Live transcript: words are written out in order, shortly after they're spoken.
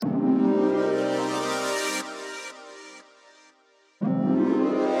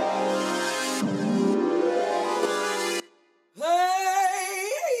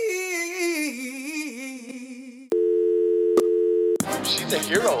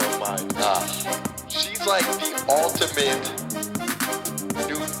hero of mine. She's like the ultimate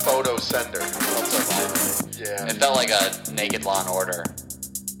nude photo sender. Yeah. It felt like a naked Law and Order.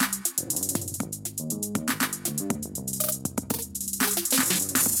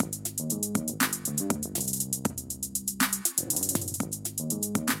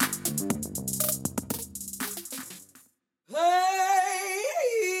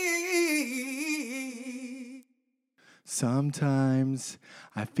 Sometimes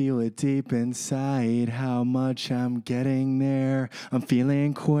I feel it deep inside how much I'm getting there. I'm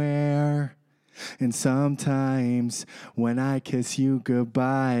feeling queer. And sometimes when I kiss you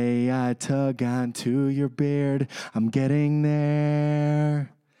goodbye, I tug onto your beard. I'm getting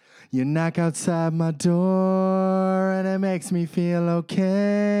there. You knock outside my door and it makes me feel okay.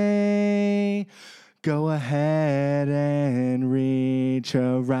 Go ahead and reach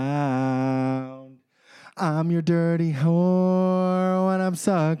around. I'm your dirty whore when I'm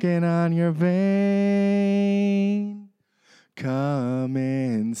sucking on your vein. Come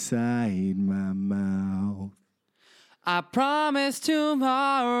inside my mouth. I promise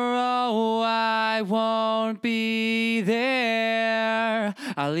tomorrow I won't be there.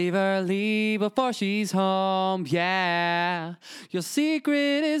 I'll leave early before she's home, yeah. Your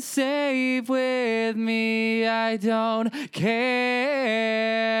secret is safe with me, I don't care.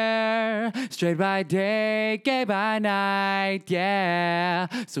 Straight by day, gay by night, yeah.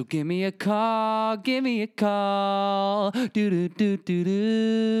 So give me a call,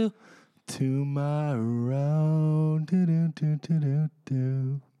 do-do-do-do-do. Tomorrow.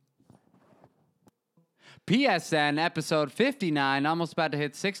 Do-do-do-do-do-do. PSN episode 59, almost about to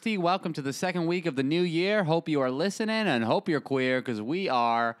hit 60. Welcome to the second week of the new year. Hope you are listening and hope you're queer because we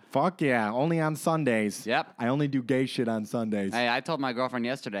are. Fuck yeah, only on Sundays. Yep. I only do gay shit on Sundays. Hey, I told my girlfriend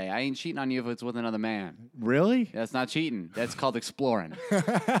yesterday, I ain't cheating on you if it's with another man. Really? That's not cheating. That's called exploring.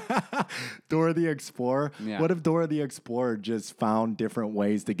 Dora the Explorer? Yeah. What if Dora the Explorer just found different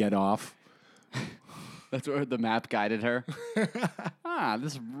ways to get off? That's where the map guided her.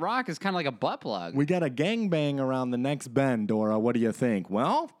 This rock is kind of like a butt plug. We got a gangbang around the next bend, Dora. What do you think?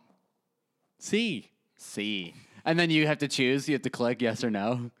 Well, C. And then you have to choose. You have to click yes or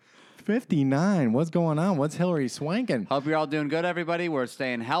no. 59. What's going on? What's Hillary swanking? Hope you're all doing good, everybody. We're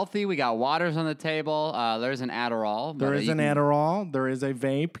staying healthy. We got waters on the table. There's an Adderall. There is an Adderall. There is a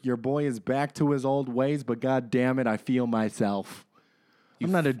vape. Your boy is back to his old ways, but god damn it, I feel myself.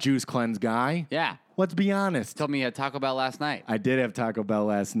 I'm not a juice cleanse guy. Yeah. Let's be honest. Told me you had Taco Bell last night. I did have Taco Bell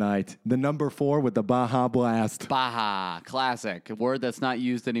last night. The number 4 with the Baja Blast. Baja, classic. A word that's not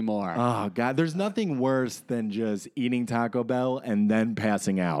used anymore. Oh, God. There's nothing worse than just eating Taco Bell and then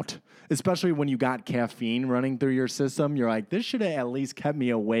passing out. Especially when you got caffeine running through your system. You're like, this should have at least kept me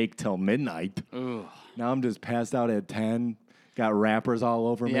awake till midnight. Ooh. Now I'm just passed out at 10. Got wrappers all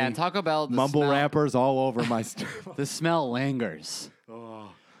over me. Yeah, and Taco Bell. Mumble wrappers all over my stomach. The smell lingers. Oh.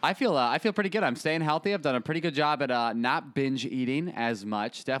 I feel pretty good. I'm staying healthy. I've done a pretty good job at not binge eating as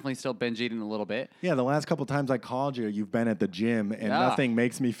much. Definitely still binge eating a little bit. Yeah, the last couple times I called you, you've been at the gym, and nothing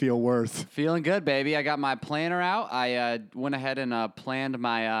makes me feel worse. Feeling good, baby. I got my planner out. I went ahead and planned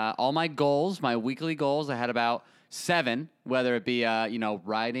my all my goals, my weekly goals. I had about 7, whether it be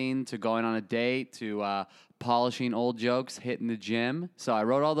writing to going on a date to polishing old jokes, hitting the gym. So I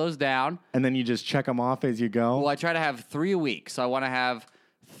wrote all those down. And then you just check them off as you go? Well, I try to have 3 a week. So I want to have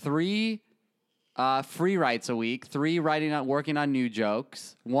 3 free writes a week, 3 working on new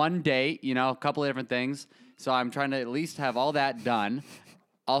jokes, 1 date, a couple of different things. So I'm trying to at least have all that done.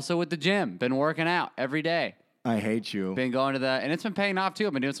 Also with the gym, been working out every day. I hate you. Been going to and it's been paying off too.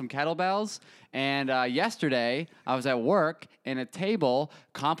 I've been doing some kettlebells. And yesterday I was at work and a table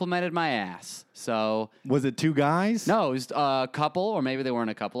complimented my ass. So was it 2 guys? No, it was a couple, or maybe they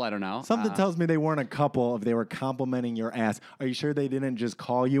weren't a couple. I don't know. Something tells me they weren't a couple if they were complimenting your ass. Are you sure they didn't just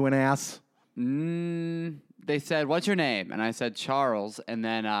call you an ass? They said, "What's your name?" And I said, "Charles." And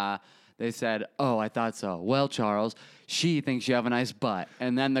then they said, "Oh, I thought so. Well, Charles, she thinks you have a nice butt."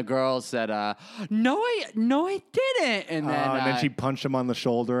 And then the girl said, "No, I didn't." And then she punched him on the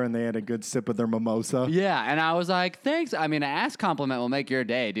shoulder, and they had a good sip of their mimosa. Yeah, and I was like, "Thanks." I mean, an ass compliment will make your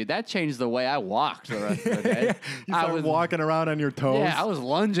day, dude. That changed the way I walked the rest of the day. You started walking around on your toes. Yeah, I was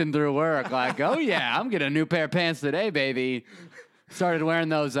lunging through work like, "Oh yeah, I'm getting a new pair of pants today, baby." Started wearing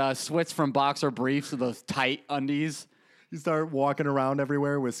those Swits from Boxer Briefs, those tight undies. You start walking around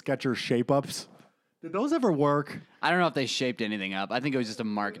everywhere with Skechers shape-ups. Did those ever work? I don't know if they shaped anything up. I think it was just a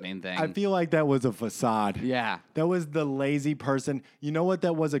marketing thing. I feel like that was a facade. Yeah. That was the lazy person. You know what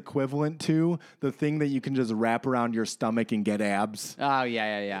that was equivalent to? The thing that you can just wrap around your stomach and get abs. Oh,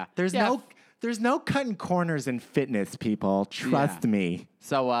 yeah. There's There's no cutting corners in fitness, people. Trust me.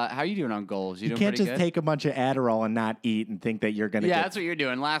 So how are you doing on goals? You doing can't pretty just good? take a bunch of Adderall and not eat and think that you're going to Yeah, get... that's what you're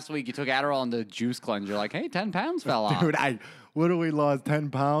doing. Last week you took Adderall and the juice cleanse. You're like, hey, 10 pounds fell off. Dude, I literally lost 10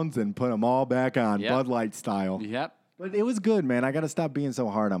 pounds and put them all back on, Yep. Bud Light style. Yep. But it was good, man. I got to stop being so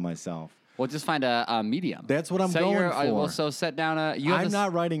hard on myself. Well, just find a medium. That's what I'm Set going your, for. Well, so set down a. You have I'm the,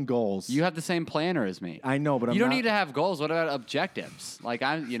 not writing goals. You have the same planner as me. I know, but I'm you don't not- need to have goals. What about objectives? Like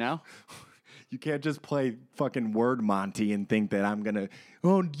you know. You can't just play fucking Word Monty and think that I'm going to...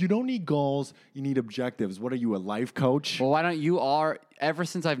 Oh, you don't need goals. You need objectives. What are you, a life coach? Well, why don't you ever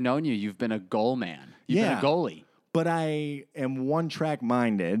since I've known you, you've been a goal man. You've been a goalie. But I am one-track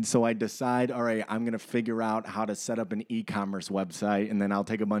minded, so I decide, all right, I'm going to figure out how to set up an e-commerce website, and then I'll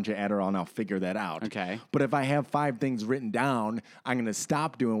take a bunch of Adderall and I'll figure that out. Okay. But if I have 5 things written down, I'm going to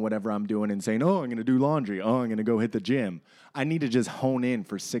stop doing whatever I'm doing and saying, oh, I'm going to do laundry. Oh, I'm going to go hit the gym. I need to just hone in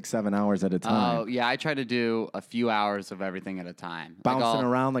for 6-7 hours at a time. Oh, yeah. I try to do a few hours of everything at a time. Bouncing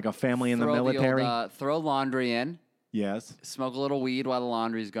around like a family in the military. Throw laundry in. Yes. Smoke a little weed while the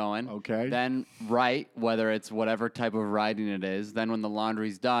laundry's going. Okay. Then write, whether it's whatever type of writing it is. Then when the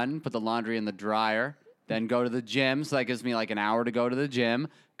laundry's done, put the laundry in the dryer. Then go to the gym. So that gives me like an hour to go to the gym.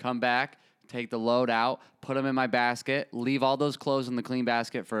 Come back, take the load out, put them in my basket, leave all those clothes in the clean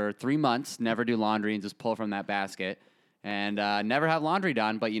basket for 3 months, never do laundry and just pull from that basket. And never have laundry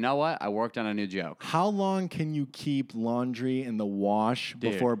done. But you know what? I worked on a new joke. How long can you keep laundry in the wash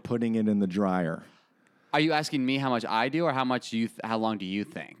before putting it in the dryer? Are you asking me how much I do, or how long do you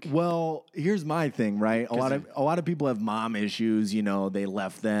think? Well, here's my thing, right? A lot of people have mom issues, you know, they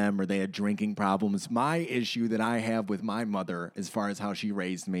left them or they had drinking problems. My issue that I have with my mother, as far as how she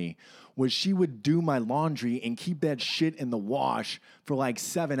raised me, was she would do my laundry and keep that shit in the wash for like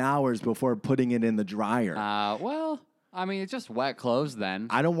 7 hours before putting it in the dryer. Well, I mean, it's just wet clothes then.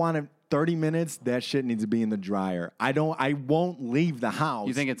 I don't want it 30 minutes, that shit needs to be in the dryer. I won't leave the house.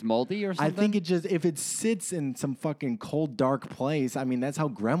 You think it's moldy or something? I think it just, if it sits in some fucking cold, dark place, I mean, that's how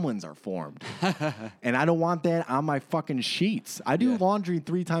gremlins are formed. And I don't want that on my fucking sheets. I do laundry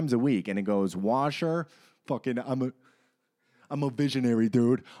 3 times a week, and it goes washer, fucking, I'm a visionary,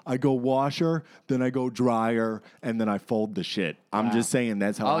 dude. I go washer, then I go dryer, and then I fold the shit. I'm just saying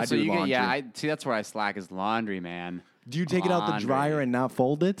that's how I do laundry. See, that's where I slack is laundry, man. Do you take it out the dryer and not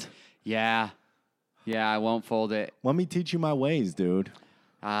fold it? Yeah, I won't fold it. Let me teach you my ways, dude.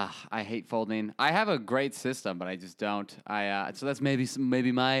 I hate folding. I have a great system, but I just don't. So that's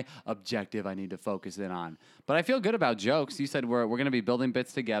maybe my objective I need to focus in on. But I feel good about jokes. You said we're going to be building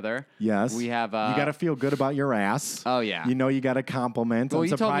bits together. Yes. We have. You got to feel good about your ass. Oh, yeah. You know you got to compliment. Well, I'm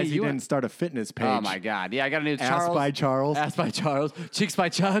you told me surprised you you didn't start a fitness page. Oh my God! Yeah, I got a new Ass by Charles. Ass by Charles. Cheeks by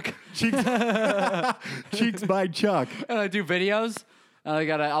Chuck. Cheeks by Chuck. And I do videos.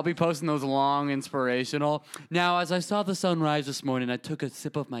 I'll be posting those long, inspirational. Now, as I saw the sunrise this morning, I took a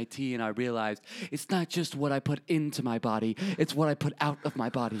sip of my tea and I realized it's not just what I put into my body, it's what I put out of my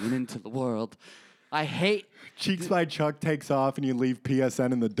body and into the world. I hate... Cheeks by Chuck takes off and you leave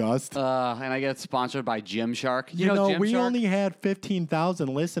PSN in the dust. and I get sponsored by Gymshark. You know, we Gymshark? only had 15,000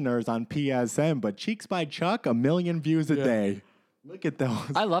 listeners on PSN, but Cheeks by Chuck, 1 million views a day. Look at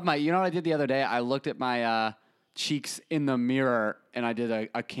those. I love you know what I did the other day? I looked at my... cheeks in the mirror, and I did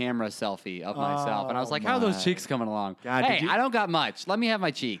a camera selfie of myself, and I was like, "How are those cheeks coming along?" God, hey, I don't got much. Let me have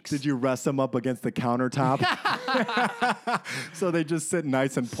my cheeks. Did you rest them up against the countertop? So they just sit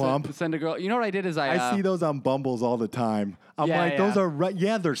nice and plump? Send a girl. You know what I did is I see those on Bumbles all the time. I'm Yeah, like, yeah. those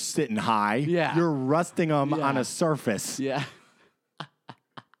are, they're sitting high. Yeah. You're resting them Yeah. on a surface. Yeah.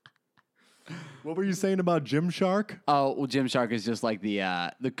 What were you saying about Gymshark? Oh, well, Gymshark is just like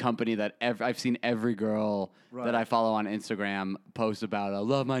the company that I've seen every girl that I follow on Instagram post about. I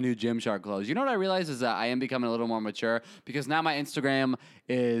love my new Gymshark clothes. You know what I realized is that I am becoming a little more mature because now my Instagram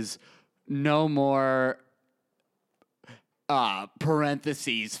is no more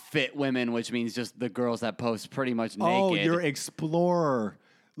parentheses fit women, which means just the girls that post pretty much naked. Oh, you're explorer.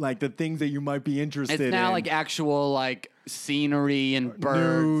 Like the things that you might be interested in. It's now like actual like scenery and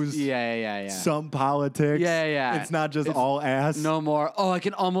birds. News. Yeah. Some politics. Yeah. It's not just all ass. No more. Oh, I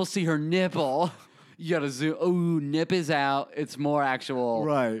can almost see her nipple. You gotta zoom. Oh, nip is out. It's more actual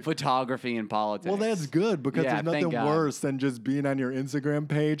photography and politics. Well, that's good because Yeah, there's nothing thank God. worse than just being on your Instagram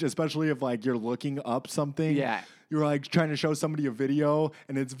page, especially if like you're looking up something. Yeah. You're like trying to show somebody a video,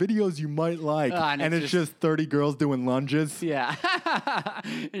 and it's videos you might like, and and it's just 30 girls doing lunges. Yeah.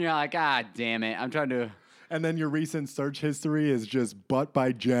 And you're like, ah, damn it. I'm trying to. And then your recent search history is just butt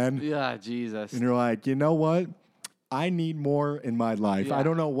by Jen. Yeah, Jesus. And you're like, you know what? I need more in my life. Yeah. I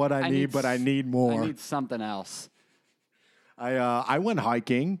don't know what I need, but I need more. I need something else. I went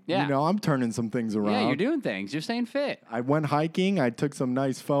hiking. Yeah. You know, I'm turning some things around. Yeah, you're doing things. You're staying fit. I went hiking. I took some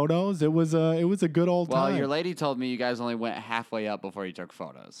nice photos. It was a good old Well, time. your lady told me you guys only went halfway up before you took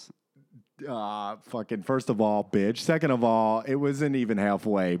photos. Fucking first of all, bitch. Second of all, it wasn't even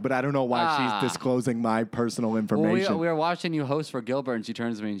halfway. But I don't know why she's disclosing my personal Well, information. we were watching you host for Gilbert, and she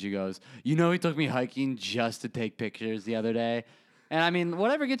turns to me and she goes, "You know, he took me hiking just to take pictures the other day." And I mean,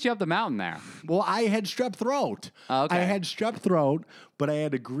 whatever gets you up the mountain there. Well, I had strep throat. Oh, okay. I had strep throat, but I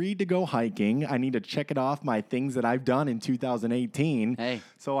had agreed to go hiking. I need to check it off my things that I've done in 2018. Hey.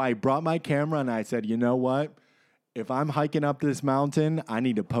 So I brought my camera and I said, you know what? If I'm hiking up this mountain, I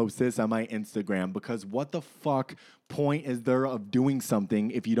need to post this on my Instagram because what the fuck point is there of doing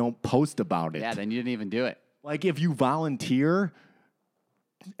something if you don't post about it? Yeah, then you didn't even do it. Like if you volunteer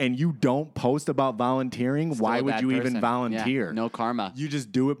and you don't post about volunteering, Still why a would bad you person. even volunteer? Yeah, no karma. You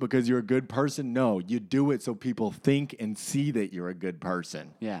just do it because you're a good person? No, you do it so people think and see that you're a good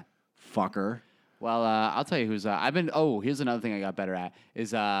person. Yeah. Fucker. Well, I'll tell you who's I've been. Oh, here's another thing I got better at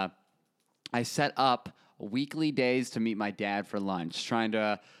is I set up weekly days to meet my dad for lunch, trying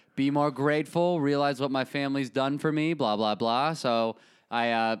to be more grateful, realize what my family's done for me, blah blah blah. So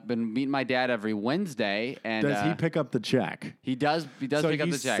I been meeting my dad every Wednesday, and Does he pick up the check? He does. He does So pick up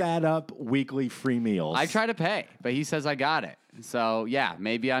you the check. set up weekly free meals. I try to pay, but he says I got it. So yeah,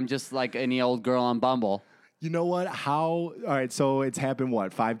 maybe I'm just like any old girl on Bumble. You know what? All right, so it's happened,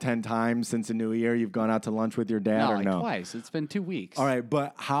 what, 5-10 times since the new year? You've gone out to lunch with your dad No, or like no? twice. It's been 2 weeks. All right,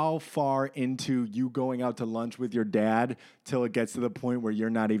 but how far into you going out to lunch with your dad till it gets to the point where you're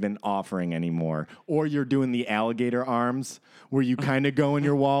not even offering anymore? Or you're doing the alligator arms where you kind of go in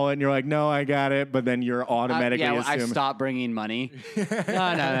your wallet and you're like, no, I got it, but then you're automatically yeah, I assuming. stopped bringing money.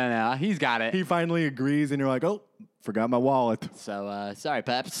 No. He's got it. He finally agrees and you're like, oh, forgot my wallet. So sorry,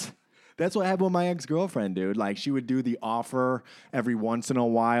 Peps. That's what happened with my ex-girlfriend, dude. Like, she would do the offer every once in a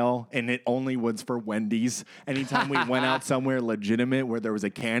while, and it only was for Wendy's. Anytime we went out somewhere legitimate where there was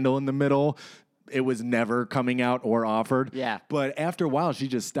a candle in the middle, it was never coming out or offered. Yeah. But after a while, she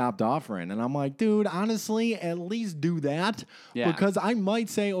just stopped offering. And I'm like, dude, honestly, at least do that. Yeah. Because I might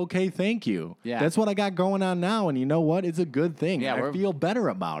say, okay, thank you. Yeah. That's what I got going on now. And you know what? It's a good thing. Yeah, I feel better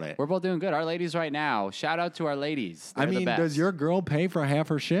about it. We're both doing good. Our ladies right now. Shout out to our ladies. I They're the mean, best. does your girl pay for half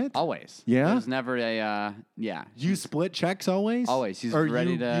her shit? Always. Yeah? There's never a, yeah. You split checks always? Always. She's or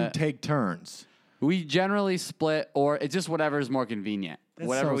ready you, to- you take turns? We generally split, or it's just whatever is more convenient. That's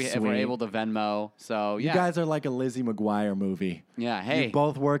Whatever so if we're sweet. able to Venmo. So, yeah. You guys are like a Lizzie McGuire movie. Yeah, hey. You're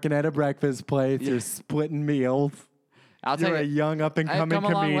both working at a breakfast place. Yeah. You're splitting meals. I'll tell You're a you. young I've up-and-coming come a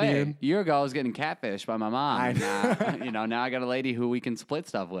long way. comedian. A year ago, I was getting catfished by my mom. I And, now I got a lady who we can split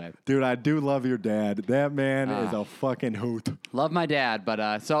stuff with. Dude, I do love your dad. That man is Ah. a fucking hoot. Love my dad,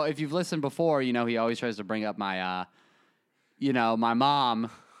 but so if you've listened before, he always tries to bring up my, my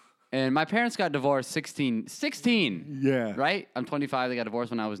mom. And my parents got divorced 16, Yeah. right? I'm 25. They got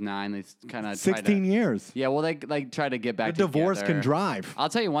divorced when I was 9. They kind of 16 years. Yeah, well, they try to get A back divorce together. can drive. I'll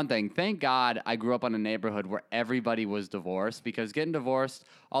tell you one thing. Thank God I grew up in a neighborhood where everybody was divorced, because getting divorced,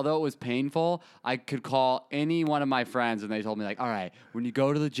 although it was painful, I could call any one of my friends and they told me, like, all right, when you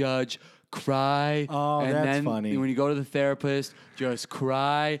go to the judge, cry. Oh, and that's then funny. when you go to the therapist, just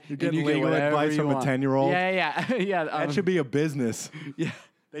cry. You're getting and you legal get whatever advice you from a want. 10-year-old? Yeah. yeah. That should be a business. yeah.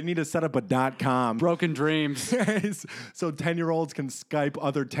 They need to set up a .com. Broken dreams. So 10-year-olds can Skype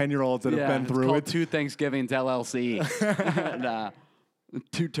other 10-year-olds that have been it's through called it. Two Thanksgivings LLC. and,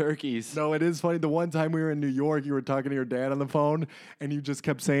 2 turkeys. No, it is funny. The one time we were in New York, you were talking to your dad on the phone, and you just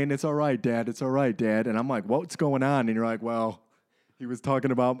kept saying, "It's all right, Dad. It's all right, Dad." And I'm like, "What's going on?" And you're like, "Well, he was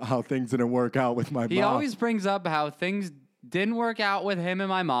talking about how things didn't work out with my He mom." always brings up how things didn't work out with him and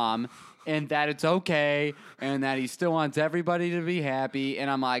my mom, and that it's okay, and that he still wants everybody to be happy. And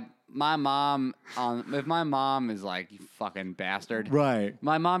I'm like, my mom, if my mom is like, you fucking bastard. Right.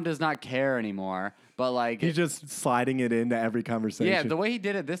 My mom does not care anymore, but like. He's just sliding it into every conversation. Yeah, the way he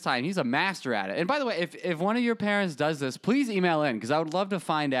did it this time, he's a master at it. And by the way, if one of your parents does this, please email in, because I would love to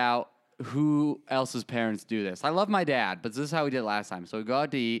find out who else's parents do this. I love my dad, but this is how we did it last time. So we go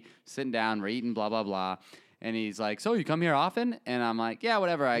out to eat, sitting down, we're eating, blah, blah, blah. And he's like, "So you come here often?" And I'm like, "Yeah,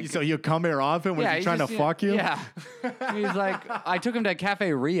 whatever." So you come here often? Was he he's trying just, to fuck you? Yeah. He's like, I took him to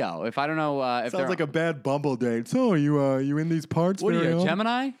Cafe Rio. If I don't know if Sounds they're like a bad Bumble date. So you in these parts? what are very you, a often?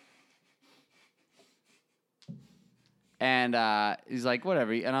 Gemini? And he's like,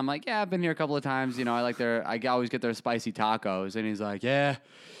 whatever. And I'm like, yeah, I've been here a couple of times. I always get their spicy tacos. And he's like, yeah,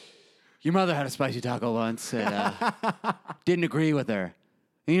 your mother had a spicy taco once and didn't agree with her.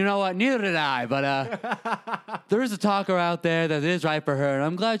 And you know what? Neither did I, but there is a taco out there that is right for her, and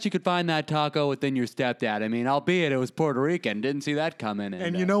I'm glad she could find that taco within your stepdad. I mean, albeit it was Puerto Rican. Didn't see that coming.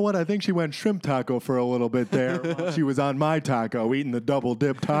 And you know what? I think she went shrimp taco for a little bit there while she was on my taco, eating the double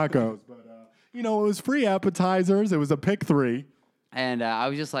dip tacos. But, it was free appetizers. It was a pick 3. And I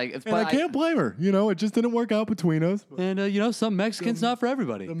was just like, And I can't blame her. It just didn't work out between us. And some Mexicans not for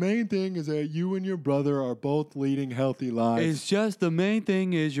everybody. The main thing is that you and your brother are both leading healthy lives. It's just the main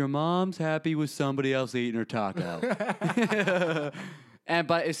thing is your mom's happy with somebody else eating her taco.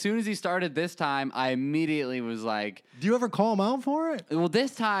 But as soon as he started this time, I immediately was like, Do you ever call him out for it? well,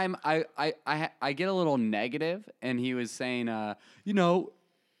 this time I get a little negative, and he was saying,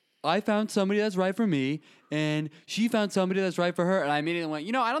 I found somebody that's right for me, and she found somebody that's right for her. And I immediately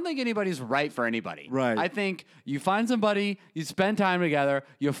went, I don't think anybody's right for anybody. Right. I think you find somebody, you spend time together,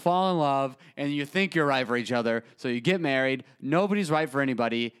 you fall in love, and you think you're right for each other. So you get married. Nobody's right for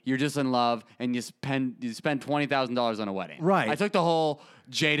anybody. You're just in love, and you spend $20,000 on a wedding. Right. I took the whole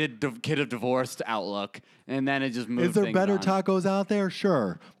jaded kid of divorced outlook, and then it just moved. Is there things better on. tacos out there?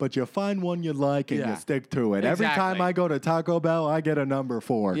 Sure. But you find one you like and Yeah. you stick to it. Every Exactly. time I go to Taco Bell, I get a number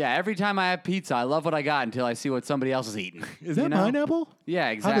 4. Yeah, every time I have pizza, I love what I got until I see what somebody else is eating. Is that You know? pineapple?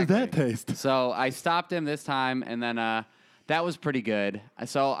 Yeah, exactly. How does that taste? So I stopped him this time, and then that was pretty good.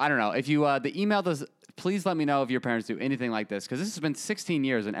 So I don't know if you the email does. Please let me know if your parents do anything like this, because this has been 16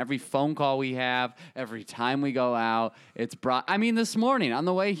 years, and every phone call we have, every time we go out, it's brought. I mean, this morning on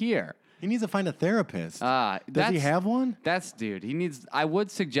the way here. He needs to find a therapist. Does he That's- have one? Dude, he needs. I would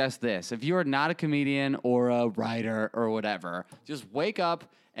suggest this. If you are not a comedian or a writer or whatever, just wake up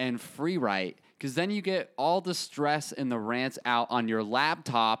and free write, because then you get all the stress and the rants out on your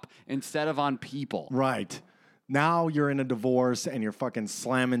laptop instead of on people. Right. Now you're in a divorce and you're fucking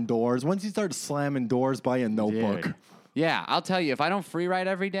slamming doors. Once you start slamming doors, buy a notebook. Dude. Yeah, I'll tell you, if I don't free write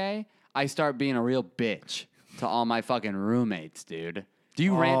every day, I start being a real bitch to all my fucking roommates, dude. Do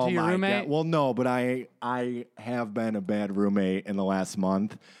you rant to your my roommate? God. Well, no, but I have been a bad roommate in the last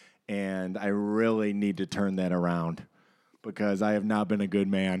month, and I really need to turn that around because I have not been a good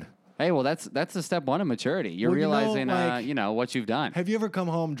man. Hey, well, that's the step 1 of maturity. You're Well, realizing, like- what you've done. Have you ever come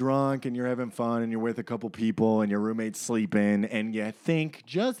home drunk and you're having fun and you're with a couple people and your roommate's sleeping and you think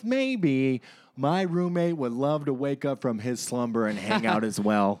just maybe my roommate would love to wake up from his slumber and hang out as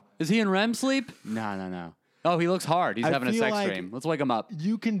well? Is he in REM sleep? No. Oh, he looks hard. He's I having a feel sex like- dream. Let's wake him up.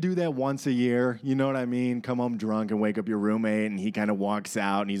 You can do that once a year. You know what I mean? Come home drunk and wake up your roommate and he kind of walks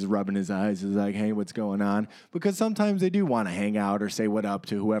out and he's rubbing his eyes. He's like, hey, what's going on? Because sometimes they do want to hang out or say what up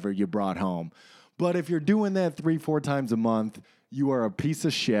to whoever you brought home. But if you're doing that 3-4 times a month, you are a piece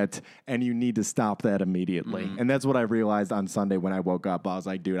of shit and you need to stop that immediately. And that's what I realized on Sunday when I woke up. I was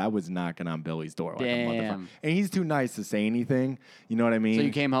like, dude, I was knocking on Billy's door like a motherfucker. Damn. And he's too nice to say anything. You know what I mean? So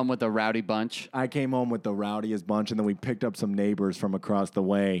you came home with a rowdy bunch? I came home with the rowdiest bunch, and then we picked up some neighbors from across the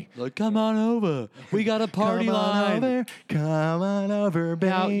way. Like, come on over. We got a party Come on line. over, come on over, baby.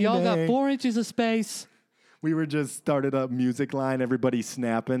 Now, y'all got 4 inches of space. We were just started up music line. Everybody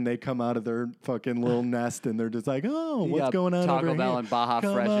snapping. They come out of their fucking little nest, and they're just like, "Oh, You what's got going on Taco over Bell here? and Baja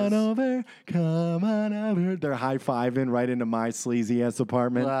come Freshes. on over, come on over." They're high fiving right into my sleazy ass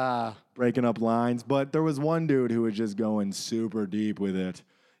apartment, breaking up lines. But there was one dude who was just going super deep with it.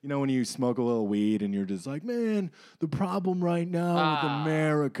 You know, when you smoke a little weed and you're just like, man, the problem right now with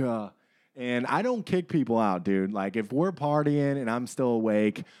America. And I don't kick people out, dude. Like, if we're partying and I'm still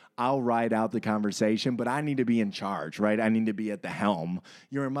awake, I'll ride out the conversation, but I need to be in charge, right? I need to be at the helm.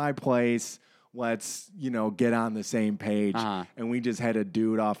 You're in my place. Let's, get on the same page. And we just had a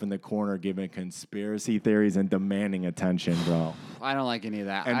dude off in the corner giving conspiracy theories and demanding attention, bro. I don't like any of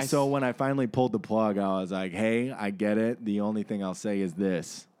that. And so when I finally pulled the plug, I was like, hey, I get it. The only thing I'll say is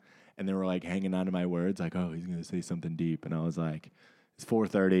this. And they were like hanging on to my words, like, oh, he's going to say something deep. And I was like, it's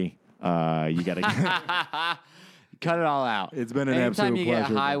 4:30. You got to cut it all out. It's been an Anytime absolute you pleasure.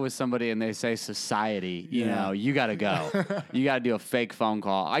 get high with somebody and they say society, you got to go. You got to do a fake phone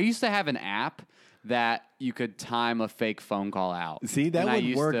call. I used to have an app that you could time a fake phone call out. See, that And I would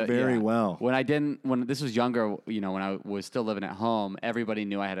used work very well. When this was younger, when I was still living at home, everybody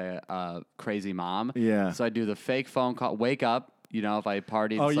knew I had a crazy mom. Yeah. So I do the fake phone call, wake up, if I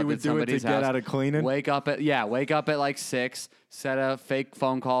partied, Oh, you slept would at do it to somebody's get house, out of cleaning? Wake up at like 6, set a fake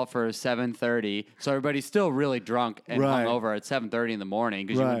phone call for 7:30. So everybody's still really drunk and Right. hungover at 7:30 in the morning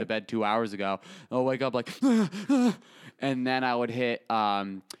because you went Right. to bed 2 hours ago. I'll wake up like, and then I would hit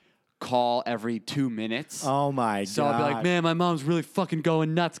call every 2 minutes. Oh, my So God. I'll be like, man, my mom's really fucking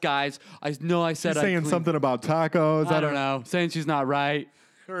going nuts, guys. I know I said She's saying something about tacos. I don't know. Saying she's not right.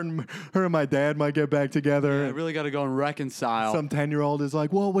 Her and my dad might get back together. I really got to go and reconcile. Some 10-year-old is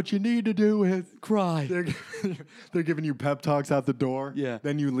like, well, what you need to do is Cry. they're giving you pep talks out the door. Yeah.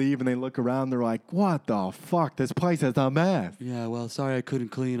 Then you leave and they look around. They're like, what the fuck? This place is a mess. Yeah, well, sorry I couldn't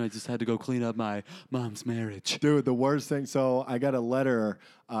clean. I just had to go clean up my mom's marriage. Dude, the worst thing. So I got a letter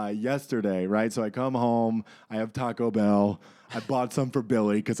yesterday, right? So I come home. I have Taco Bell. I bought some for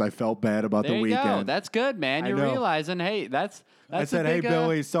Billy because I felt bad about There the you weekend. go. That's good, man. I You're know. realizing, hey, that's I said, a hey, big,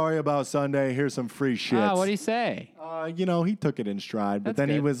 Billy, sorry about Sunday. Here's some free shit. what do you say? He took it in stride. But That's then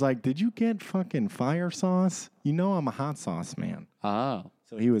he good. was like, did you get fucking fire sauce? You know I'm a hot sauce man. Oh.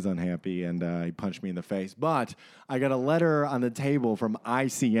 So he was unhappy and he punched me in the face. But I got a letter on the table from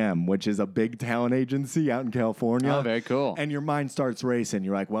ICM, which is a big talent agency out in California. Oh, very cool. And your mind starts racing.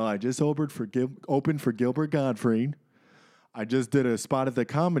 You're like, well, I just opened for Gilbert Gottfried. I just did a spot at the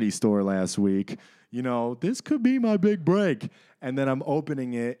Comedy Store last week. This could be my big break. And then I'm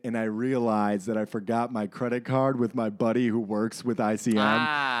opening it and I realize that I forgot my credit card with my buddy who works with ICM.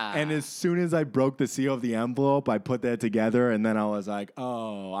 Ah. And as soon as I broke the seal of the envelope, I put that together and then I was like,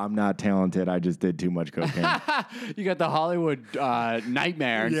 oh, I'm not talented. I just did too much cocaine. You got the Hollywood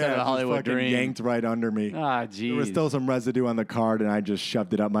nightmare instead of the just Hollywood fucking dream. yanked right under me. Ah, There was jeez. still some residue on the card and I just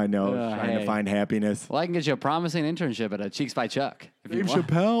shoved it up my nose trying to hey. find happiness. Well, I can get you a promising internship at a Cheeks by Chuck. If you Dave want.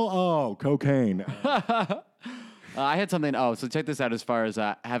 Chappelle? Oh, cocaine. I had something. Oh, so check this out. As far as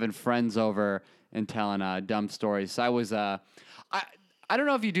having friends over and telling dumb stories. So I was. I don't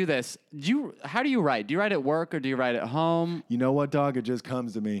know if you do this. How do you write? Do you write at work or do you write at home? You know what, dog? It just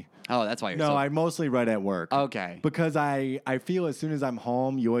comes to me. Oh, that's why you're No, so. I mostly write at work. Okay. Because I feel as soon as I'm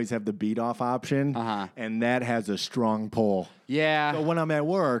home, you always have the beat off option. Uh-huh. And that has a strong pull. Yeah. So when I'm at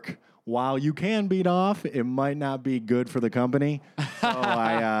work, while you can beat off, it might not be good for the company. So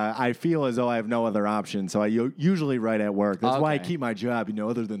I feel as though I have no other option. So I usually write at work. That's why I Okay. keep my job.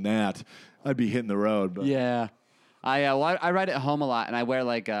 Other than that, I'd be hitting the road. But Yeah. I write at home a lot, and I wear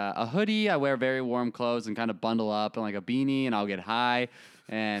like a hoodie. I wear very warm clothes and kind of bundle up and like a beanie, and I'll get high.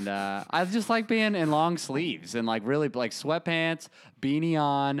 And I just like being in long sleeves and like really like sweatpants, beanie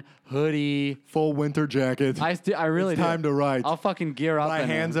on, hoodie. full winter jacket. I really It's do. time to write. I'll fucking gear up. My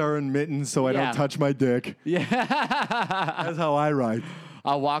and, hands are in mittens so I Yeah. don't touch my dick. Yeah. That's how I write.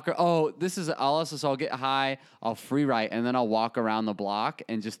 I'll walk. I'll get high. I'll free write, and then I'll walk around the block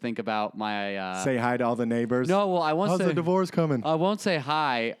and just think about my. Say hi to all the neighbors. No, well, I won't How's say. the divorce coming? I won't say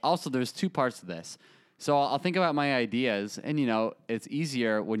hi. Also, there's two parts to this. So I'll think about my ideas, and it's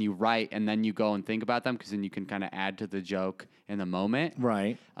easier when you write and then you go and think about them because then you can kind of add to the joke in the moment.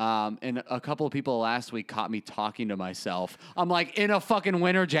 Right. And a couple of people last week caught me talking to myself. I'm like in a fucking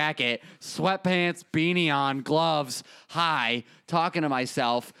winter jacket, sweatpants, beanie on, gloves, high, talking to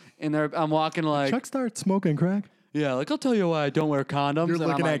myself, and I'm walking like, Chuck starts smoking crack. yeah, like I'll tell you why I don't wear condoms. You're And I'm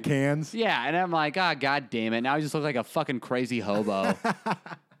looking like, at cans. yeah, and I'm like, god damn it. Now I just look like a fucking crazy hobo.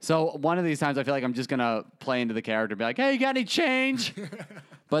 So one of these times I feel like I'm just going to play into the character and be like, hey, you got any change?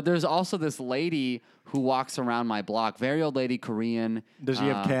 But there's also this lady who walks around my block, very old lady, Korean. Does she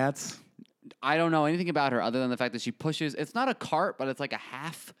have cats? I don't know anything about her other than the fact that she pushes. It's not a cart, but it's like a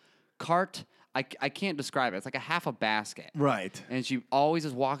half cart. I can't describe it. It's like a half a basket. Right. And she always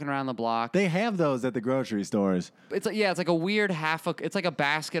is walking around the block. They have those at the grocery stores. It's like a weird it's like a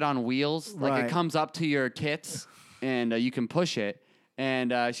basket on wheels. Like Right. it comes up to your tits and you can push it.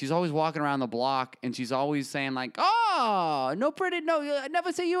 And she's always walking around the block and she's always saying like, oh, I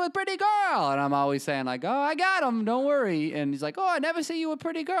never see you with pretty girl. And I'm always saying like, oh, I got him. Don't worry. And he's like, oh, I never see you with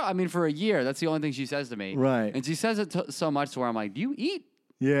pretty girl. I mean, for a year, that's the only thing she says to me. Right. And she says it so much to where I'm like, do you eat?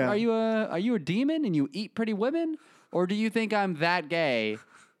 Yeah. Are you a demon and you eat pretty women? Or do you think I'm that gay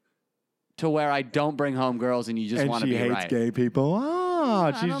to where I don't bring home girls and you just want to And be she hates right? gay people.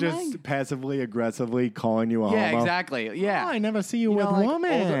 Oh, she's don't just mind. passively aggressively calling you a Yeah, homo. exactly. Yeah. Oh, I never see you, You with know, like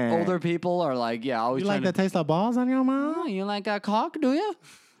women. older people are like, yeah, always You trying like the taste of balls on your mouth? Oh, you like a cock, do you?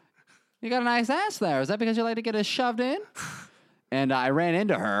 You got a nice ass there. Is that because you like to get it shoved in? And I ran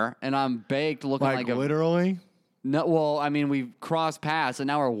into her, and I'm baked looking Like like a... literally? No, well, I mean, we crossed paths, and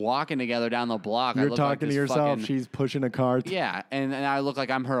now we're walking together down the block. I You're look like talking to this yourself. fucking- She's pushing a cart. Yeah, and I look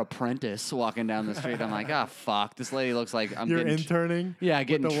like I'm her apprentice walking down the street. I'm like, ah, fuck. This lady looks like I'm You're getting... interning. Yeah,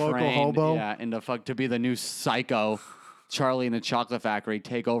 getting with the local trained. hobo. Yeah, into to be the new psycho. Charlie in the Chocolate Factory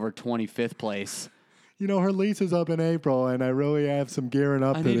take over 25th place. You know, her lease is up in April, and I really have some gearing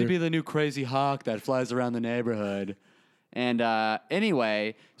up I to need to do. be the new crazy hawk that flies around the neighborhood. And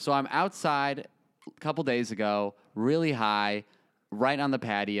anyway, so I'm outside a couple days ago, really high, right on the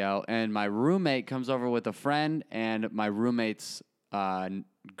patio, and my roommate comes over with a friend, and my roommate's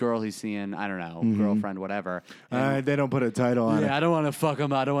girl he's seeing. I don't know, girlfriend, whatever. They don't put a title on it. Yeah, I don't want to fuck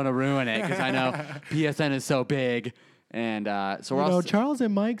him. I don't want to ruin it because I know PSN is so big. And so we're all. Charles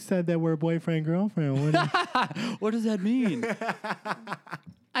and Mike said that we're boyfriend girlfriend. What does that mean?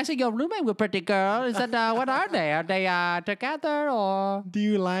 I see your roommate with pretty girl. Is that what are they? Are they together or? Do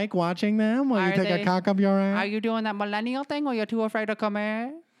you like watching them when you Are take a they- cock up your ass? Are you doing that millennial thing or you're too afraid to come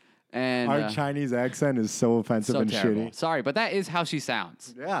here? And Our Chinese accent is so offensive so and terrible. shitty. Sorry, but that is how she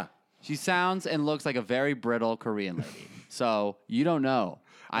sounds. Yeah. She sounds and looks like a very brittle Korean lady. So you don't know.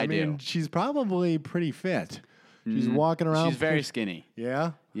 I mean, do. she's probably pretty fit. She's walking around. She's very skinny.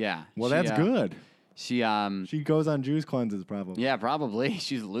 Yeah. Yeah. Well, She, that's good. She She goes on juice cleanses probably. Yeah, probably.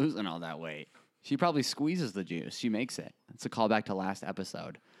 She's losing all that weight. She probably squeezes the juice. She makes it. It's a callback to last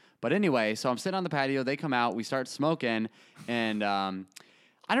episode. But anyway, so I'm sitting on the patio. They come out. We start smoking, and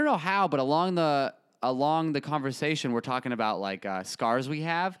I don't know how, but along the conversation, we're talking about like scars we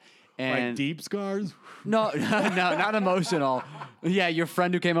have. And Like deep scars. no, not emotional. Yeah, your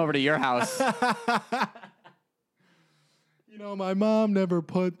friend who came over to your house. You know, my mom never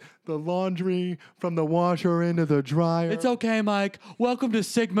put the laundry from the washer into the dryer. It's okay, Mike. Welcome to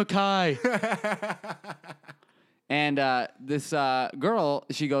Sigma Chi. And this girl,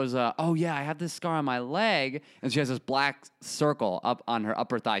 she goes, oh, yeah, I have this scar on my leg. And she has this black circle up on her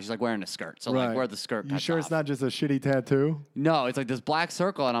upper thigh. She's like wearing a skirt. So, like, where the skirt You cuts sure off. it's not just a shitty tattoo? No, it's like this black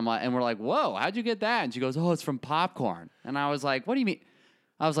circle. And I'm like, and we're like, whoa, how'd you get that? And she goes, oh, it's from popcorn. And I was like, what do you mean?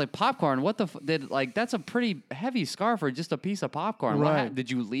 I was like, popcorn? What the that's a pretty heavy scar for just a piece of popcorn. Right. Did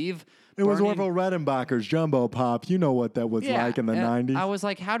you leave? It was burning- Orville Redenbacher's Jumbo Pop. You know what that was like in the and 90s. I was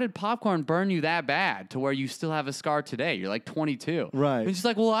like, how did popcorn burn you that bad to where you still have a scar today? You're like 22. Right. And she's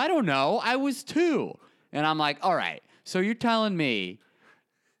like, well, I don't know. I was 2. And I'm like, all right. So you're telling me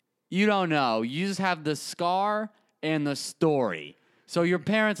you don't know. You just have the scar and the story. So your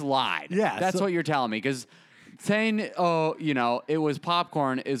parents lied. Yeah, That's so- what you're telling me. Because saying, oh, you know, it was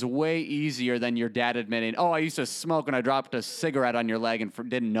popcorn is way easier than your dad admitting, oh, I used to smoke and I dropped a cigarette on your leg and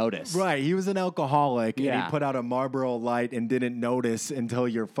didn't notice. Right, he was an alcoholic, and Yeah. he put out a Marlboro Light and didn't notice until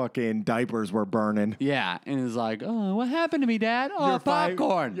your fucking diapers were burning. Yeah. And it's like, oh, what happened to me, Dad? Oh, You're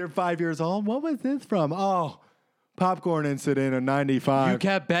popcorn. You're 5 years old. What was this from? Oh, popcorn incident in '95. You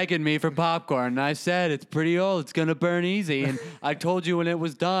kept begging me for popcorn, and I said, it's pretty old. It's going to burn easy. And I told you when it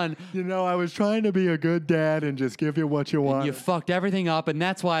was done, You know, I was trying to be a good dad and just give you what you want. you fucked everything up, and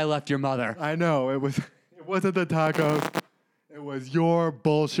that's why I left your mother. I know it wasn't the tacos. It was your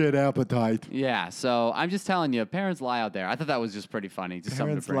bullshit appetite. Yeah, so I'm just telling you, parents lie out there. I thought that was just pretty funny. Just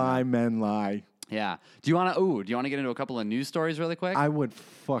Parents something to bring lie, up. men lie. Yeah. Do you want to get into a couple of news stories really quick? I would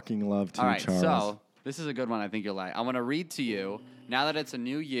fucking love to, All right, Charles. so this is a good one I think you'll like. I want to read to you, now that it's a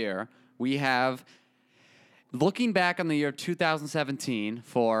new year, we have, looking back on the year 2017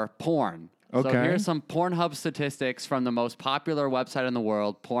 for porn. So Okay. here's some Pornhub statistics from the most popular website in the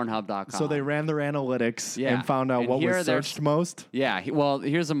world, Pornhub.com. So they ran their analytics Yeah. and found out And what here was are their searched most. Yeah, well,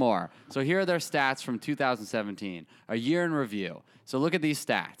 here's some more. So here are their stats from 2017, a year in review. So look at these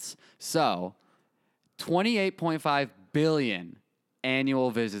stats. So 28.5 billion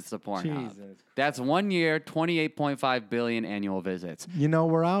annual visits to Pornhub. Jesus. That's 1 year, 28.5 billion annual visits. You know,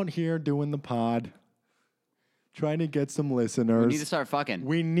 we're out here doing the pod, trying to get some listeners. We need to start fucking.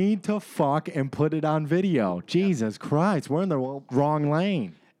 We need to fuck and put it on video. Jesus Christ, we're in the wrong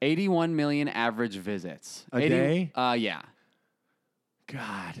lane. 81 million average visits. A day? Yeah.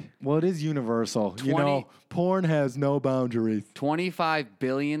 God. Well, it is universal. You 20 know, porn has no boundaries. 25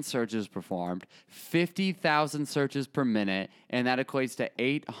 billion searches performed, 50,000 searches per minute, and that equates to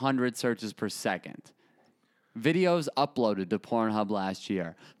 800 searches per second. Videos uploaded to Pornhub last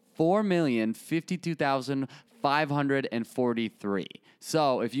year, 4,052,543.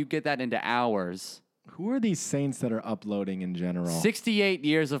 So if you get that into hours, Who are these saints that are uploading in general? 68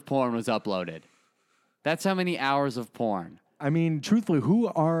 years of porn was uploaded. That's how many hours of porn. I mean, truthfully, who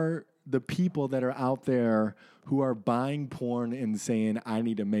are the people that are out there who are buying porn and saying, I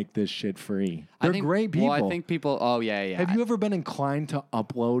need to make this shit free? They're I think, great people. Well, I think people, oh, yeah. Have you ever been inclined to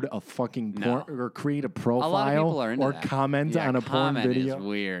upload a fucking porn No. or create a A profile lot of people are into or that. comment Yeah, on a porn comment video? is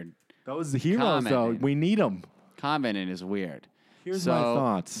weird. Those heroes, though, Commenting. we need them. Commenting is weird. Here's So- my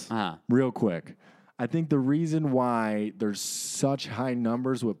thoughts, real quick. I think the reason why there's such high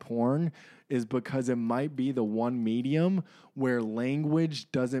numbers with porn is because it might be the one medium where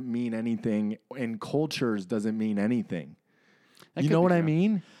language doesn't mean anything and cultures doesn't mean anything. That You could know be what I true.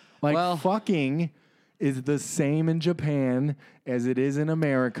 mean? Like Well- fucking is the same in Japan as it is in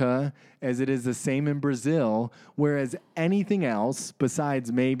America, as it is the same in Brazil, whereas anything else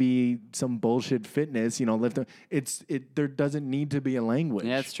besides maybe some bullshit fitness, there doesn't need to be a language.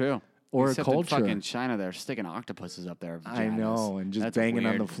 Yeah, it's true. Or Except a culture. in fucking China, they're sticking octopuses up there. I know, and just That's banging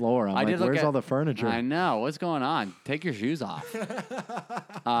on weird. the floor. I'm I like, did look where's at- all the furniture? I know. What's going on? Take your shoes off.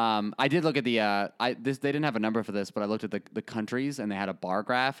 I did look at the. They didn't have a number for this, but I looked at the countries, and they had a bar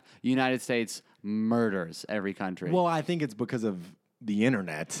graph. United States murders every country. Well, I think it's because of the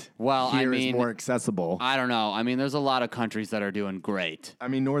internet. Well, I Here is mean, more accessible. I don't know. I mean, there's a lot of countries that are doing great.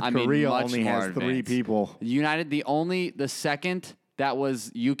 North I mean, Korea much only more has 3 advanced. people. The second that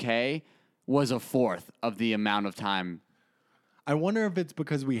was UK was a fourth of the amount of time. I wonder if it's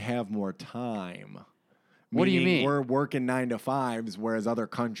because we have more time. What do you Meaning mean? We're working 9 to 5s, whereas other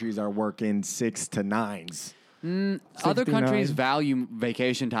countries are working 6 to 9s. Other 69. countries value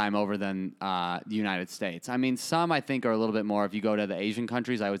vacation time over than the United States. I mean, some I think are a little bit more. If you go to the Asian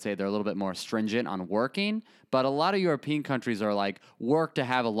countries, I would say they're a little bit more stringent on working. But a lot of European countries are like work to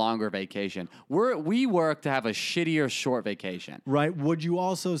have a longer vacation. We work to have a shittier short vacation. Right. Would you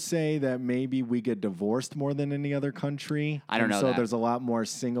also say that maybe we get divorced more than any other country? I don't know So that. there's a lot more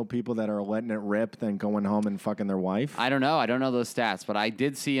single people that are letting it rip than going home and fucking their wife? I don't know. I don't know those stats, but I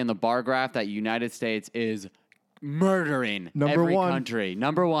did see in the bar graph that United States is murdering Number every one. country.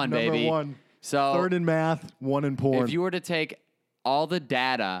 Number one, Number baby. 1. So 3rd in math, 1 in porn. if you were to take all the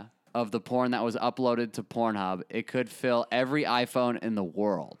data of the porn that was uploaded to Pornhub, it could fill every iPhone in the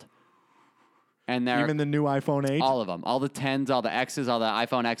world. And they're Even the new iPhone 8? all of them, all the 10s, all the X's, all the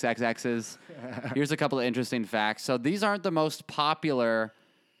iPhone XXXs. Here's a couple of interesting facts. So these aren't the most popular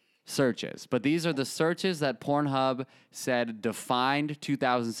searches, but these are the searches that Pornhub said defined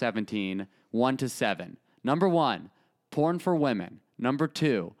 2017, 1 to 7. Number 1, porn for women. Number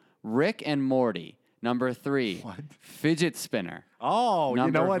 2, Rick and Morty. Number 3, fidget spinner. Oh, you know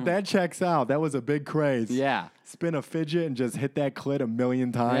Number- what? That checks out. That was a big craze. Yeah. Spin a fidget and just hit that clit a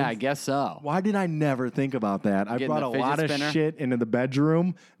million times. Yeah, I guess so. Why did I never think about that? I Getting brought the a fidget lot spinner? of shit into the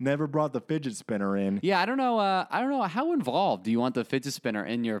bedroom, never brought the fidget spinner in. Yeah, I don't know. How involved do you want the fidget spinner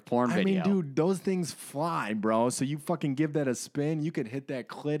in your porn I video? mean, dude, those things fly, bro. So you fucking give that a spin, you could hit that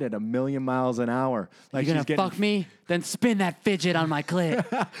clit at 1,000,000 miles an hour. Like you she's gonna fuck me? Then spin that fidget on my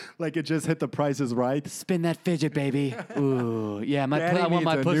clit. like it just hit the prices right. Spin that fidget, baby. Ooh, yeah, Daddy I want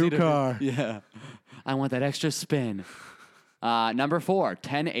my needs a pussy new to car. Yeah, I want that extra spin. Number 4,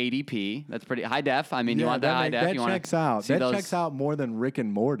 1080p. That's pretty high def. I mean, you want that high def? That You wanna checks out. see That those- checks out more than Rick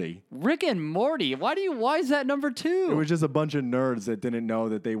and Morty. Rick and Morty. Why is that number 2? It was just a bunch of nerds that didn't know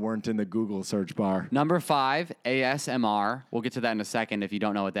that they weren't in the Google search bar. Number 5, ASMR. We'll get to that in a second if you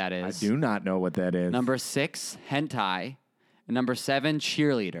don't know what that I is. do not know what that is. Number 6, hentai. And number 7,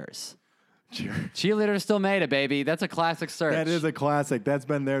 cheerleaders. Cheerleaders still made it, baby. That's a classic search. That is a classic. That's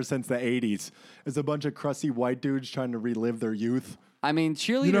been there since the 80s. It's a bunch of crusty white dudes trying to relive their youth. I mean,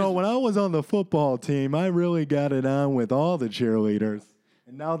 cheerleaders. You know, when I was on the football team, I really got it on with all the cheerleaders.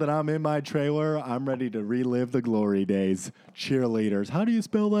 And now that I'm in my trailer, I'm ready to relive the glory days. Cheerleaders. How do you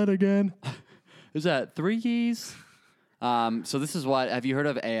spell that again? Is that 3 keys? So this is what. Have you heard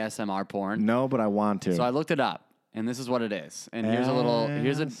of ASMR porn? No, but I want to. So I looked it up, and this is what it is. And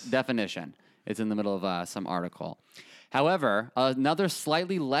here's a definition. It's in the middle of some article. However, another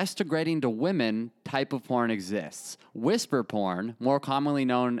slightly less degrading to women type of porn exists. Whisper porn, more commonly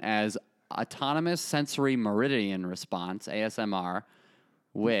known as autonomous sensory meridian response, ASMR,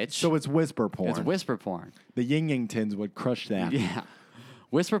 which So it's whisper porn. it's whisper porn. The Ying Yang Tins would crush that. Yeah.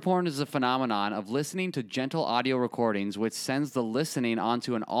 Whisper porn is a phenomenon of listening to gentle audio recordings, which sends the listening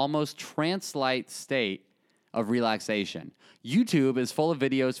onto an almost trance-like state of relaxation. YouTube is full of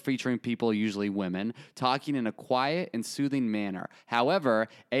videos featuring people, usually women, talking in a quiet and soothing manner. However,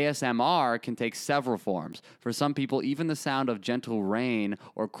 ASMR can take several forms. For some people, even the sound of gentle rain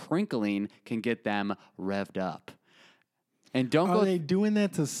or crinkling can get them revved up. And don't Are go. they doing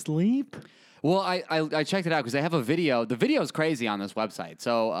that to sleep? Well, I checked it out because they have a video. The video is crazy on this website.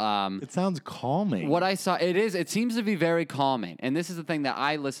 So It sounds calming. what I saw, it seems to be very calming. And this is the thing that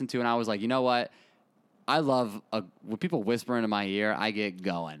I listened to, and I was like, you know what? I love when people whisper into my ear, I get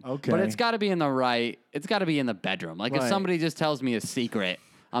going. Okay. But it's got to be in the bedroom. Like if Right. somebody just tells me a secret,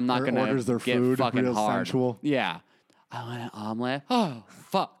 I'm not Or going to orders their get food fucking real hard. sensual. Yeah. I want an omelet. Oh,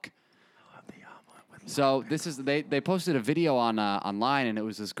 fuck. So this is they posted a video on online, and it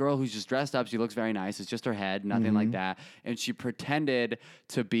was this girl who's just dressed up. She looks very nice. It's just her head, nothing like that. And she pretended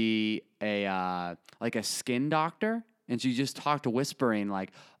to be a like a skin doctor and she just talked whispering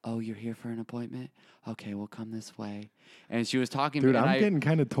like, "Oh, you're here for an appointment? Okay, we'll come this way." And she was talking. Dude, and I'm getting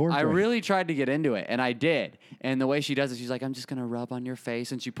kind of tortured. I really tried to get into it, and I did. And the way she does it, she's like, "I'm just gonna rub on your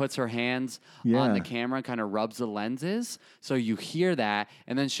face," and she puts her hands on Yeah. the camera and kind of rubs the lenses, so you hear that.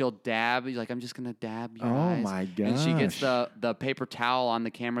 And then she'll dab. She's like, "I'm just gonna dab your Oh eyes." my And she gets gosh. the paper towel on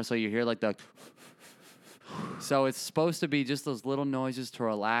the camera, so you hear like the. So it's supposed to be just those little noises to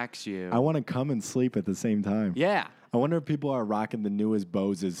relax you. I want to come and sleep at the same time. Yeah. I wonder if people are rocking the newest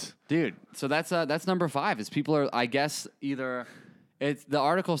Boses. Dude, so that's number 5. Is people are, I guess, either it's the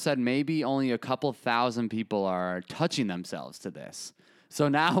article said maybe only a couple thousand people are touching themselves to this. So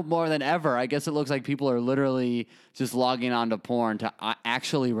now more than ever, I guess it looks like people are literally just logging onto porn to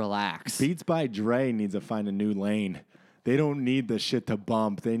actually relax. Beats by Dre needs to find a new lane. They don't need the shit to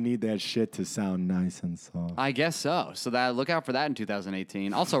bump. They need that shit to sound nice and soft. I guess so. So that look out for that in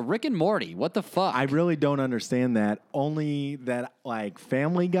 2018. Also, Rick and Morty. What the fuck? I really don't understand that. Only that, like,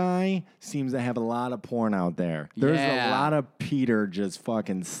 Family Guy seems to have a lot of porn out there. There's Yeah. a lot of Peter just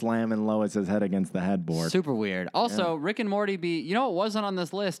fucking slamming Lois's head against the headboard. Super weird. Also, Rick and Morty you know what wasn't on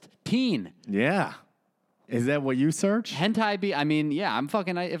this list? Teen. Yeah. Is that what you search? Hentai I mean, yeah,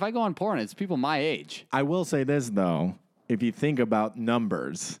 if I go on porn, it's people my age. I will say this, though. If you think about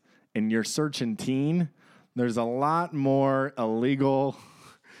numbers and you're searching teen, there's a lot more illegal.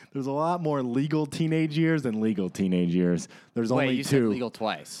 There's a lot more legal teenage years than legal teenage years. There's Wait, only you 2. said legal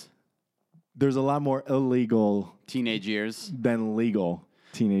twice. There's a lot more illegal Teenage years. than legal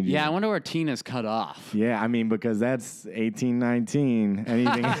teenage years. Yeah, I wonder where teen is cut off. Yeah, I mean, because that's 18, 19,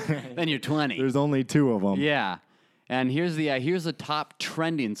 anything. Then you're 20. There's only 2 of them. Yeah. And here's the top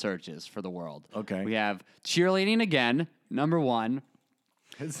trending searches for the world. Okay. We have cheerleading again, number 1.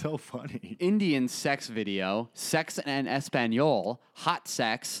 It's so funny. Indian sex video, sex en Espanol, hot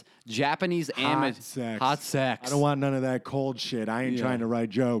sex, Japanese sex. Hot sex. I don't want none of that cold shit. I ain't Yeah. trying to write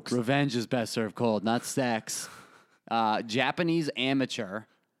jokes. Revenge is best served cold, not sex. Japanese amateur.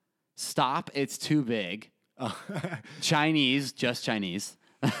 Stop, it's too big. Chinese, just Chinese.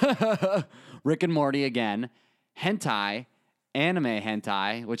 Rick and Morty again. Hentai, anime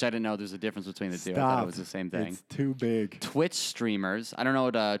hentai, which I didn't know there's a difference between the two. I thought Stop. it was the same thing. It's too big. Twitch streamers. I don't know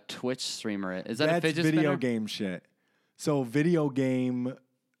what a Twitch streamer is. Is that a That's fidget video spinner? game shit. So video game,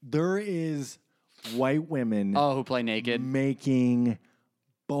 there is white women Oh, who play naked? making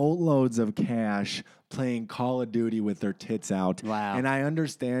boatloads of cash playing Call of Duty with their tits out. Wow. And I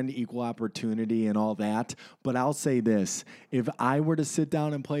understand equal opportunity and all that, but I'll say this. If I were to sit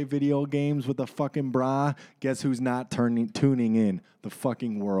down and play video games with a fucking bra, guess who's not tuning in? The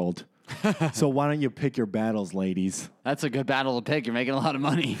fucking world. So why don't you pick your battles, ladies? That's a good battle to pick. You're making a lot of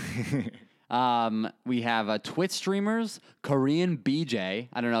money. We have Twitch streamers, Korean BJ.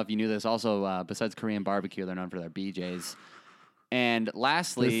 I don't know if you knew this. Also, besides Korean barbecue, they're known for their BJs. And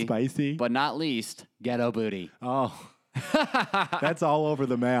lastly, The spicy? but not least, ghetto booty. Oh, that's all over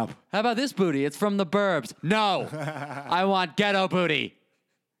the map. How about this booty? It's from the burbs. No, I want ghetto booty.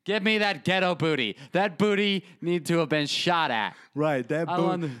 Give me that ghetto booty. That booty needs to have been shot at. Right, that I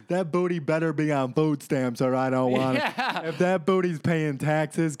want that booty better be on food stamps, or I don't want Yeah. it. If that booty's paying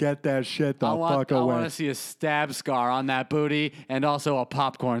taxes, get that shit the fuck I away. want to see a stab scar on that booty and also a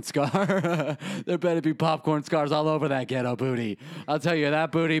popcorn scar. There better be popcorn scars all over that ghetto booty. I'll tell you,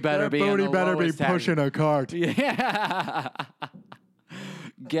 that booty better That be in booty the better be lowest tax- pushing a cart. Yeah.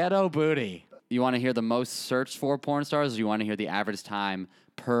 Ghetto booty. You want to hear the most searched for porn stars, or you want to hear the average time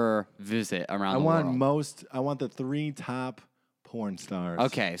per visit around the world? I want the 3 top porn stars.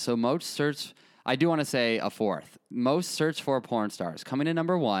 Okay, so most search. I do want to say a 4th. Most searched for porn stars. Coming in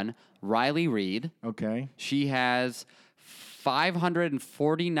number 1, Riley Reid. Okay. She has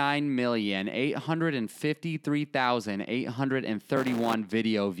 549,853,831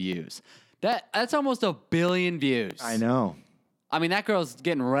 video views. That's almost 1 billion views. I know. I mean, that girl's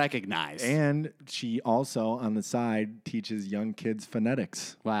getting recognized. And she also, on the side, teaches young kids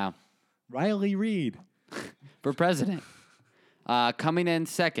phonetics. Wow. Riley Reid. For president. Coming in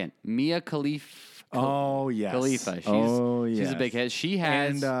second, Mia Khalifa. Oh, yes. Khalifa. She's a big hit. She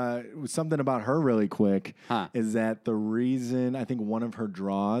has. And something about her really quick Huh. is that the reason, I think one of her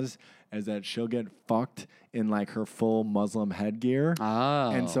draws is that she'll get fucked in like her full Muslim headgear. Oh.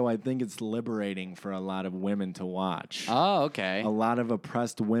 And so I think it's liberating for a lot of women to watch. Oh, okay. A lot of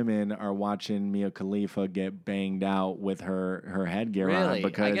oppressed women are watching Mia Khalifa get banged out with her headgear on. Really?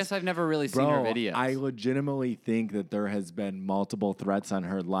 Because, I guess I've never really seen her videos. I legitimately think that there has been multiple threats on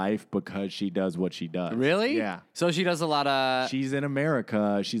her life because she does what she does. Really? Yeah. So she does a lot of. She's in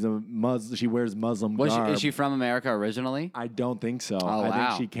America. She's she wears Muslim garb. Is she from America originally? I don't think so. Oh, I wow.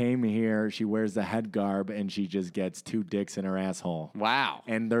 think she came here. She wears the head garb, and she just gets 2 dicks in her asshole. Wow.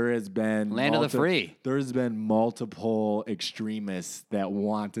 And there has been Land of the free. There's been multiple extremists that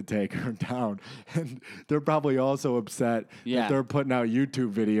want to take her down, and they're probably also upset Yeah. that they're putting out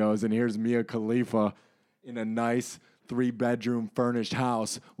YouTube videos. And here's Mia Khalifa in a nice 3-bedroom furnished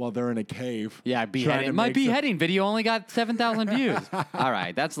house while they're in a cave. Yeah, trying to beheading. My make some- beheading video only got 7,000 views. All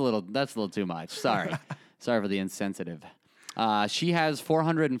right, that's a little too much. Sorry for the insensitive. She has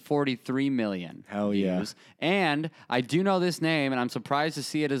 443 million Hell yeah. views. And I do know this name, and I'm surprised to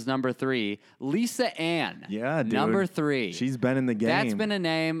see it as number 3. Lisa Ann. Yeah, dude. Number 3. She's been in the game. That's been a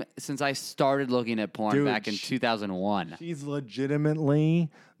name since I started looking at porn Dude, back in 2001. She's legitimately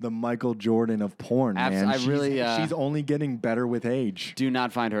the Michael Jordan of porn, man. I really, she's only getting better with age. Do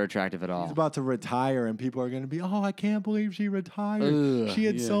not find her attractive at all. She's about to retire, and people are going to be, oh, I can't believe she retired. Ugh, she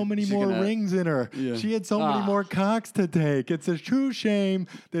had yeah. so many She's more gonna- rings in her. Yeah. She had so many more cocks to take. It's a true shame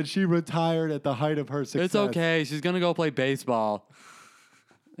that she retired at the height of her success. It's okay. She's going to go play baseball.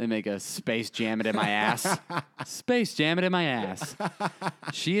 They make a Space Jam it in my ass. Space Jam it in my ass.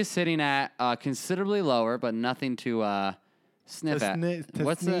 She is sitting at considerably lower, but nothing to sniff To at.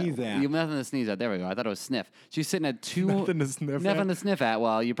 sneeze at. You nothing to sneeze at. There we go. I thought it was sniff. She's sitting at Nothing to sniff Nothing at. to sniff at.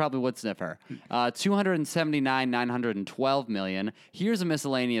 Well, you probably would sniff her. 279,912 million. Here's a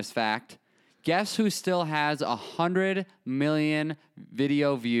miscellaneous fact. Guess who still has 100 million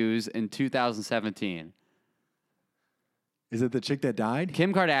video views in 2017? Is it the chick that died?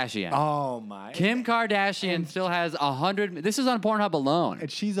 Kim Kardashian. Oh, my. Kim Kardashian still has 100. This is on Pornhub alone. And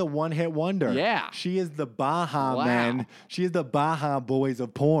she's a one-hit wonder. Yeah. She is the Baja Wow. men. She is the Baja boys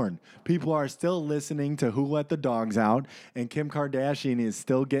of porn. People are still listening to Who Let the Dogs Out, and Kim Kardashian is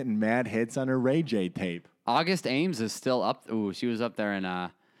still getting mad hits on her Ray J tape. August Ames is still up. Ooh, she was up there,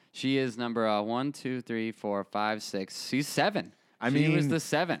 and she is number 1, 2, 3, 4, 5, 6. She's 7. She was the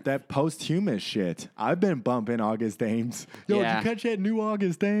 7th. That posthumous shit. I've been bumping August Ames. Yo, Yeah. did you catch that new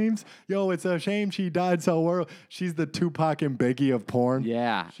August Ames? Yo, it's a shame she died so early. She's the Tupac and Biggie of porn.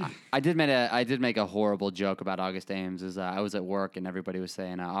 Yeah, I did make a horrible joke about August Ames. I was at work and everybody was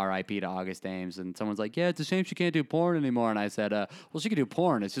saying R.I.P. to August Ames, and someone's like, "Yeah, it's a shame she can't do porn anymore." And I said, "Well, she could do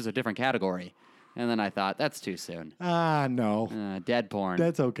porn. It's just a different category." And then I thought, that's too soon. No. Dead porn.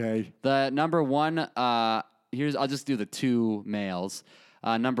 That's okay. The number one, I'll just do the 2 males.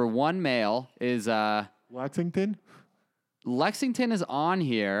 Number 1 male is Lexington? Lexington is on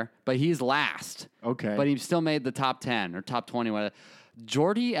here, but he's last. Okay. But he still made the top 10 or top 20. Whatever.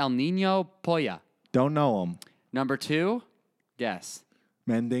 Jordi El Nino Poya. Don't know him. Number 2, guess.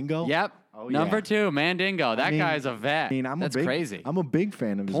 Mandingo? Yep. Oh, Number yeah. 2, Mandingo. That mean- guy's a vet. That's crazy. I'm a big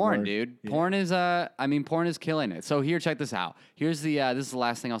fan of his Porn, work. dude. Yeah. Porn is porn is killing it. So here, check this out. Here's the this is the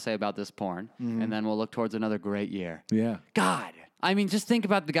last thing I'll say about this porn, and then we'll look towards another great year. Yeah. God, I mean, just think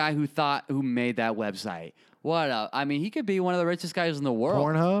about the guy who made that website. He could be one of the richest guys in the world.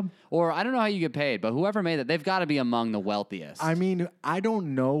 Pornhub? Or I don't know how you get paid, but whoever made it, they've got to be among the wealthiest. I mean, I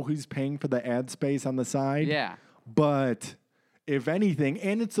don't know who's paying for the ad space on the side. Yeah. But if anything,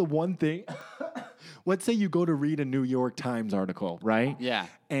 and it's the one thing, let's say you go to read a New York Times article, right? Yeah.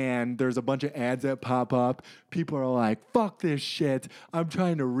 And there's a bunch of ads that pop up. People are like, fuck this shit. I'm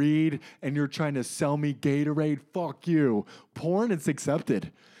trying to read, and you're trying to sell me Gatorade. Fuck you. Porn, it's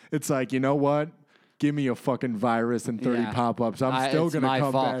accepted. It's like, you know what? Give me a fucking virus and 30 Yeah. pop-ups. I'm still It's going to my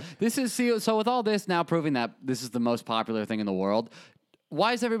come fault. back. This is so with all this now proving that this is the most popular thing in the world.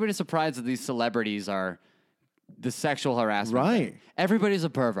 Why is everybody surprised that these celebrities are the sexual harassment? Right. thing? Everybody's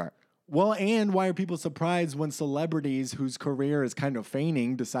a pervert. Well, and why are people surprised when celebrities whose career is kind of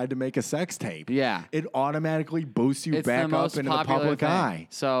feigning decide to make a sex tape? Yeah. It automatically boosts you It's back the up most into the popular public thing. eye.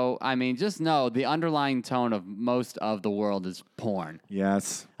 So, I mean, just know the underlying tone of most of the world is porn.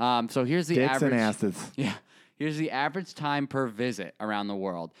 Yes. So here's the Dicks average. and asses. Yeah. Here's the average time per visit around the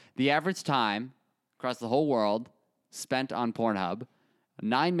world. The average time across the whole world spent on Pornhub,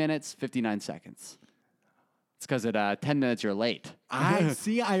 9 minutes, 59 seconds. It's because at 10 minutes you're late. I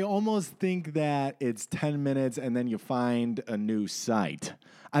see. I almost think that it's 10 minutes and then you find a new site.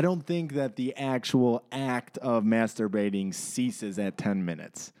 I don't think that the actual act of masturbating ceases at 10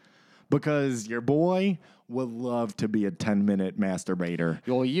 minutes because your boy would love to be a 10-minute masturbator.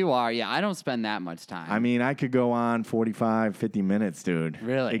 Well, you are. Yeah, I don't spend that much time. I mean, I could go on 45, 50 minutes, dude.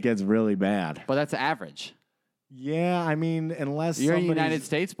 Really? It gets really bad. but that's average. Yeah, I mean, unless You're a somebody's- United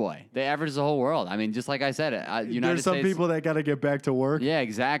States boy. They average the whole world. I mean, just like I said, United There's some States. people that got to get back to work. Yeah,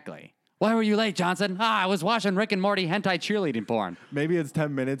 exactly. Why were you late, Johnson? I was watching Rick and Morty hentai cheerleading porn. Maybe it's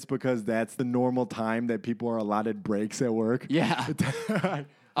 10 minutes because that's the normal time that people are allotted breaks at work. Yeah.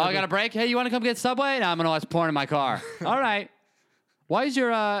 Oh, I got a break. Hey, you want to come get Subway? No, I'm gonna watch porn in my car. All right. Why is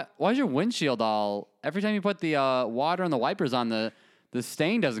your windshield all every time you put the water and the wipers on, the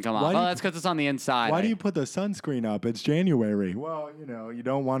stain doesn't come off. Why do Oh, you- that's because it's on the inside. Why do you put the sunscreen up? It's January. Well, you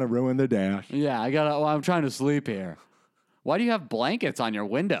don't want to ruin the dash. Yeah, I'm trying to sleep here. Why do you have blankets on your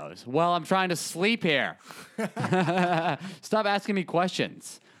windows? Well, I'm trying to sleep here. Stop asking me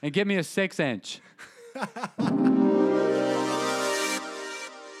questions and give me a 6-inch.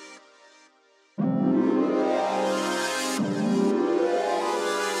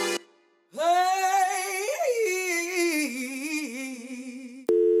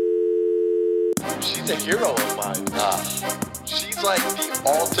 She's a hero of mine. She's like the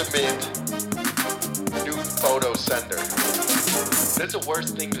ultimate nude photo sender. That's the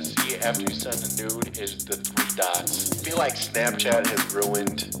worst thing to see after you send a nude is the 3 dots. I feel like Snapchat has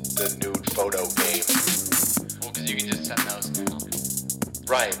ruined the nude photo game. Well, because you can just send those now.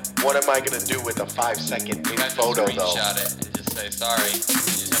 Right. What am I gonna do with a 5-second nude You have to photo though? screenshot it and just say sorry.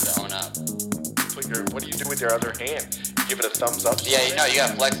 You just have to own up. What do you do with your other hand? Give it a thumbs up? Yeah, you know, you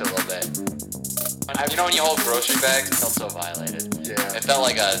gotta flex it a little bit. You know when you hold grocery bags, it felt so violated. Yeah. It felt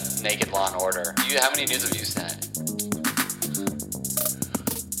like a naked Law and Order. How many nudes have you sent?